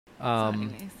So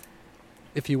anyways.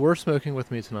 If you were smoking with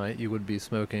me tonight, you would be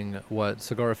smoking what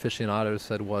Cigar Aficionado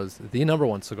said was the number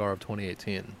one cigar of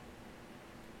 2018.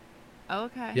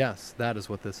 Okay. Yes, that is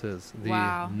what this is. The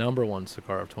Wow. number one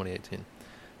cigar of 2018.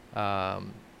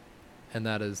 And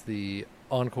that is the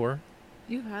Encore.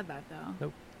 You've had that though.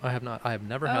 Nope, I have not. I have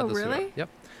never Oh, had this really? cigar. Yep.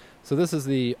 So this is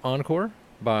the Encore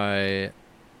by...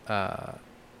 I'm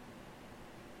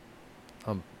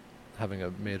having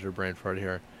a major brain fart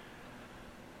here.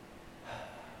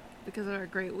 Because of our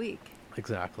great week.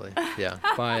 Exactly. Yeah.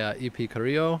 By EP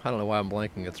Carrillo. I don't know why I'm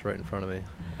blanking. It's right in front of me.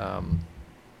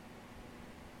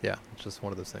 Yeah, it's just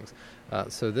one of those things.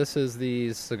 So this is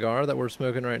the cigar that we're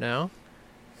smoking right now,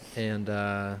 and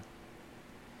that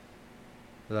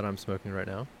I'm smoking right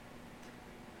now.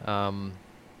 I'm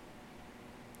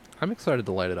excited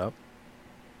to light it up.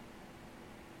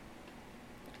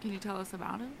 Can you tell us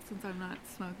about it since I'm not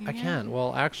smoking I yet? can.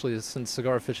 Well, actually, since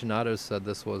Cigar Aficionados said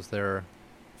this was their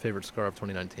favorite cigar of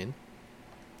 2019,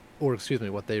 or excuse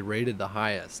me, what they rated the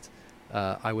highest,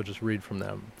 I would just read from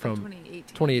them. From 2018.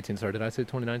 2018, sorry. Did I say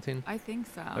 2019? I think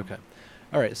so. Okay.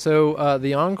 All right. So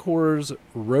the Encore's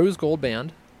Rose Gold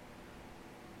Band.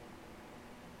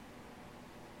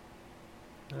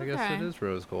 I guess it Okay. is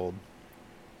rose gold.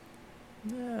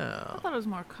 I Yeah. thought it was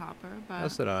more copper, but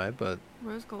That's did I, but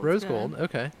rose gold. rose gold.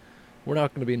 Okay. We're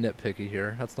not going to be nitpicky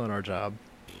here. That's not our job.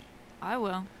 I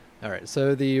will. All right.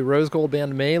 So the rose gold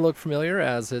band may look familiar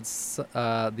as it's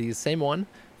the same one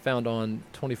found on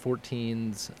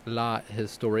 2014's La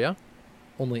Historia,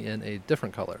 only in a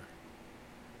different color.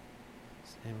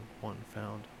 Same one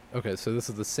found. Okay, so this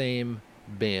is the same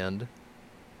band,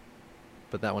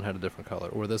 but that one had a different color,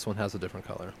 or this one has a different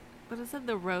color. But it said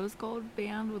the rose gold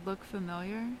band would look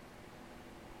familiar.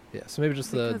 Yeah, so maybe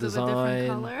just the because of a different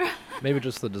design, color. maybe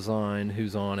just the design,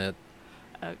 who's on it,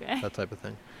 Okay. that type of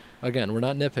thing. Again, we're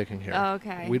not nitpicking here.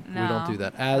 Okay. We don't do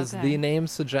that. As Okay. the name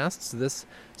suggests, this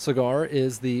cigar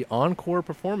is the encore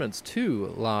performance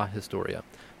to La Historia.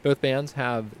 Both bands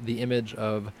have the image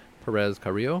of Perez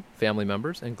Carrillo family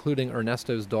members, including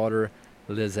Ernesto's daughter,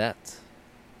 Lizette.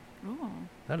 Ooh.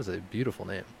 That is a beautiful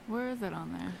name. Where is it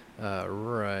on there?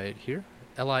 Right here.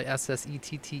 Lissette, OSS.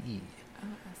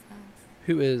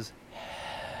 who is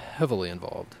heavily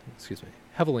involved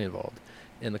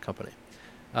in the company.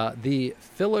 The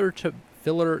filler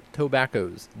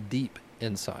tobaccos deep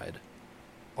inside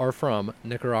are from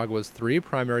Nicaragua's three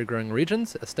primary growing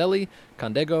regions, Esteli,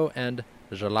 Condego, and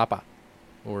Jalapa,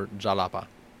 or Jalapa.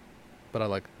 But I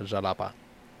like Jalapa,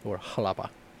 or Jalapa.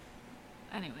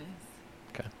 Anyways.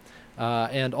 Okay.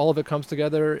 And all of it comes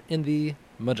together in the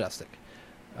Majestic.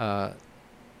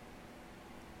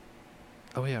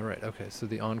 Oh, yeah, right. Okay, so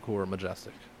the Encore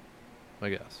Majestic, I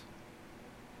guess.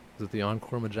 Is it the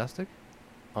Encore Majestic?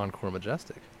 Encore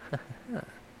Majestic.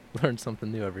 Learn something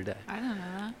new every day. I don't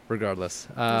know that. Regardless.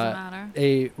 Doesn't matter.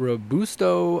 A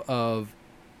Robusto of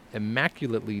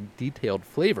immaculately detailed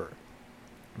flavor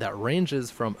that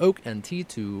ranges from oak and tea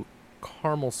to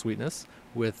caramel sweetness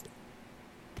with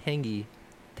tangy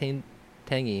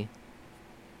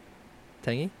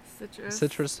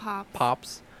citrus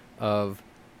pops of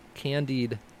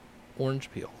candied orange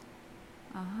peel.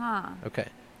 Uh-huh. Okay.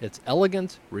 It's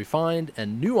elegant, refined,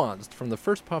 and nuanced from the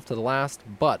first puff to the last,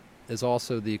 but is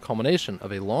also the culmination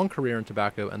of a long career in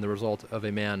tobacco and the result of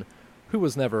a man who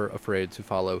was never afraid to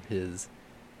follow his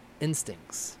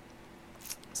instincts.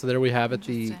 So there we have it,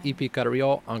 the Interesting. EP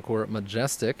Carrillo Encore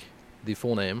Majestic, the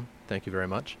full name. Thank you very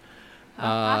much.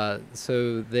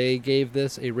 So they gave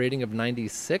this a rating of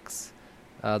 96.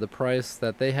 The price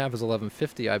that they have is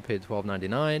 $11.50. I paid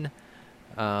 $12.99.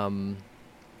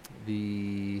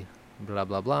 The blah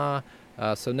blah blah.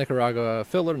 So Nicaragua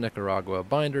filler, Nicaragua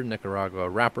binder, Nicaragua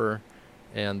wrapper,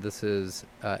 and this is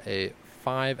a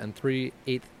 5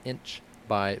 3/8 inch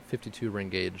by 52 ring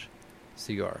gauge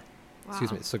cigar. Wow.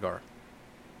 Excuse me, cigar.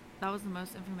 That was the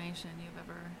most information you've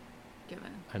ever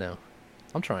given. I know.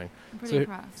 I'm trying. I'm pretty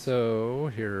impressed. So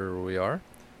here we are,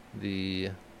 the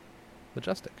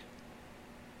Majestic.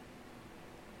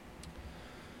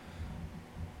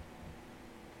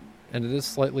 And it is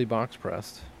slightly box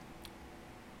pressed,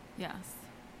 Yes,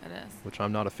 it is. which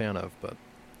I'm not a fan of, but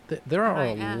there are I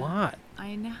a am. lot.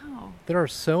 I know. There are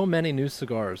so many new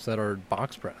cigars that are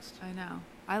box pressed. I know.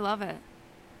 I love it.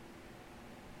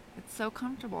 It's so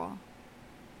comfortable.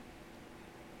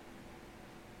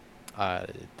 I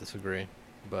disagree,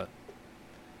 but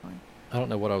I don't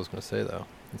know what I was going to say, though.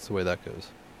 That's the way that goes.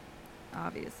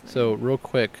 Obviously. So, real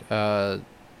quick,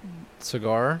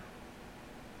 cigar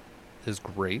is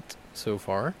great so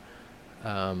far.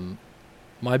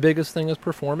 My biggest thing is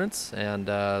performance, and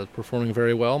performing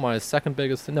very well. My second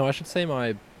biggest thing, no, I should say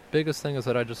my biggest thing is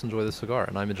that I just enjoy the cigar,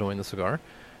 and I'm enjoying the cigar.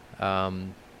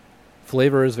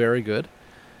 Flavor is very good.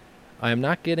 I am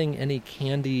not getting any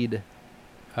candied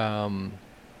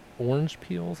orange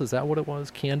peels. Is that what it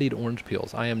was? Candied orange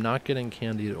peels. I am not getting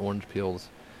candied orange peels,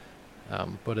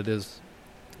 but it is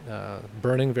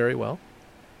burning very well,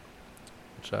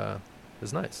 which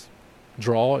is nice.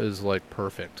 Draw is like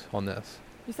perfect on this.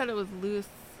 You said it was loose.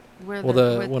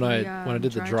 When I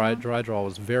did the dry draw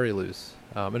was very loose,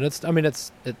 and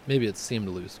maybe it seemed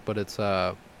loose, but it's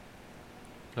I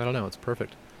don't know, it's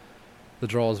perfect. The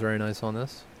draw is very nice on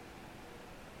this.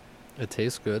 It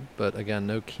tastes good, but again,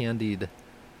 no candied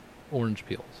orange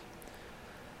peels.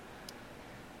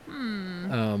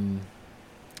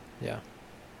 Yeah.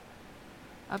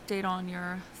 Update on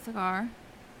your cigar.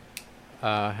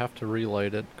 I have to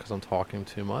relight it because I'm talking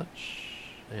too much,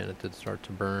 and it did start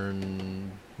to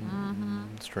burn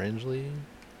strangely.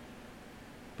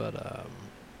 But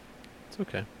it's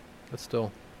okay. It's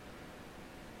still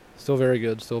very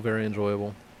good, still very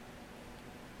enjoyable.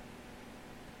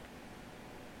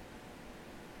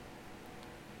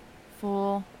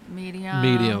 Full,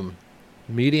 medium.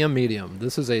 Medium.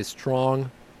 This is a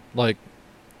strong, like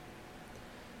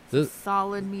this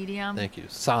solid medium. Thank you.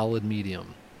 Solid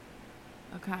medium.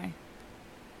 Okay.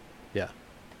 Yeah.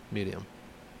 Medium.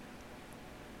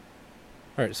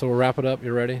 All right, so we'll wrap it up.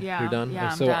 You ready? Yeah. You're done? Yeah,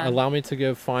 so I'm done. Allow me to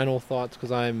give final thoughts because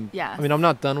Yes. I mean, I'm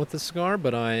not done with this cigar,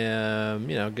 but I am,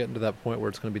 getting to that point where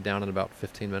it's going to be down in about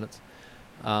 15 minutes.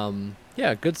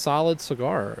 Yeah, good solid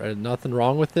cigar. Nothing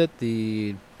wrong with it.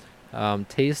 The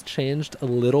taste changed a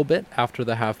little bit after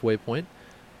the halfway point.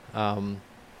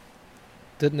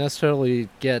 Didn't necessarily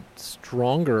get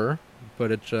stronger,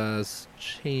 but it just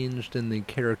changed in the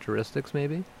characteristics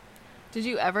maybe. Did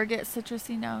you ever get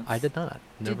citrusy notes? I did not.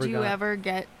 Did you ever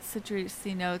get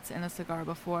citrusy notes in a cigar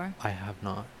before? I have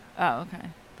not. Oh, okay.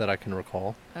 That I can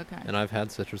recall. Okay. And I've had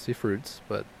citrusy fruits,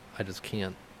 but I just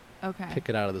can't pick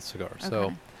it out of the cigar. Okay.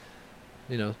 So,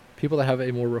 people that have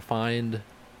a more refined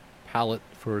palate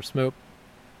for smoke,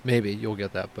 maybe you'll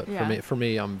get that. But for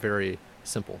me, I'm very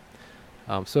simple.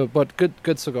 But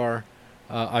good cigar.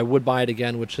 I would buy it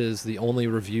again, which is the only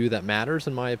review that matters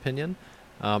in my opinion.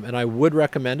 And I would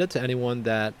recommend it to anyone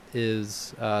that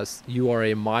is, you are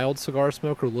a mild cigar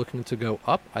smoker looking to go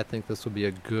up. I think this would be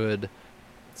a good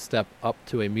step up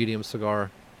to a medium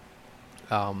cigar.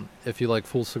 If you like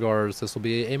full cigars, this will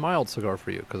be a mild cigar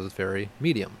for you because it's very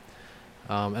medium.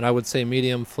 And I would say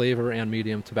medium flavor and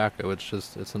medium tobacco. It's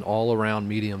an all-around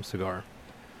medium cigar.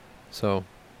 So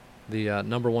the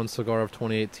number one cigar of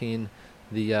 2018,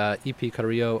 the EP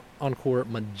Carrillo Encore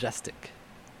Majestic.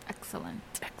 Excellent.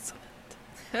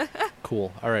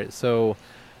 Cool. All right. So,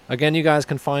 again, you guys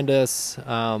can find us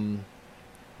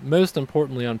most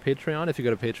importantly on Patreon. If you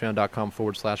go to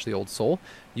patreon.com/The Old Soul,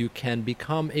 you can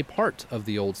become a part of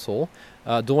The Old Soul.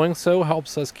 Doing so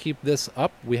helps us keep this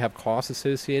up. We have costs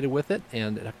associated with it,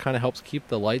 and it kind of helps keep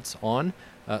the lights on,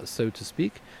 so to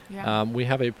speak. Yeah. We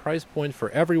have a price point for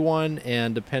everyone,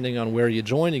 and depending on where you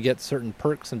join, you get certain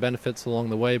perks and benefits along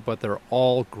the way, but they're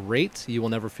all great. You will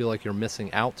never feel like you're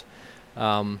missing out.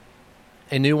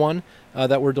 A new one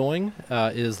that we're doing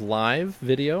is live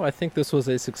video. I think this was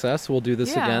a success. We'll do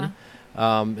this again.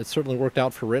 It certainly worked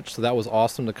out for Rich, so that was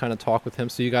awesome to kind of talk with him.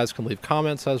 So you guys can leave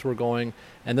comments as we're going.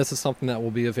 And this is something that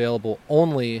will be available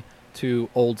only to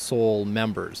Old Soul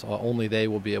members. Only they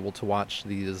will be able to watch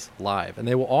these live. And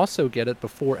they will also get it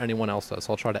before anyone else does.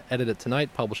 So I'll try to edit it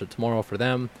tonight, publish it tomorrow for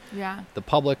them. Yeah. The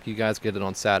public, you guys get it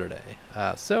on Saturday.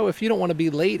 So if you don't want to be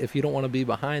late, if you don't want to be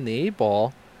behind the 8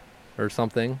 ball or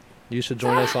something, you should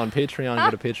join us on Patreon.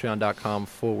 Go to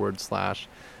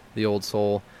patreon.com/The Old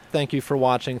Soul. Thank you for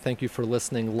watching. Thank you for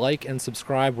listening. Like and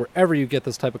subscribe wherever you get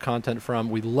this type of content from.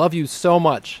 We love you so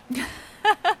much.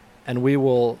 And we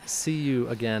will see you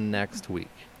again next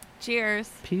week. Cheers.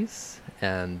 Peace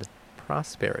and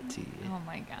prosperity. Oh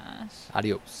my gosh.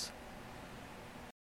 Adios.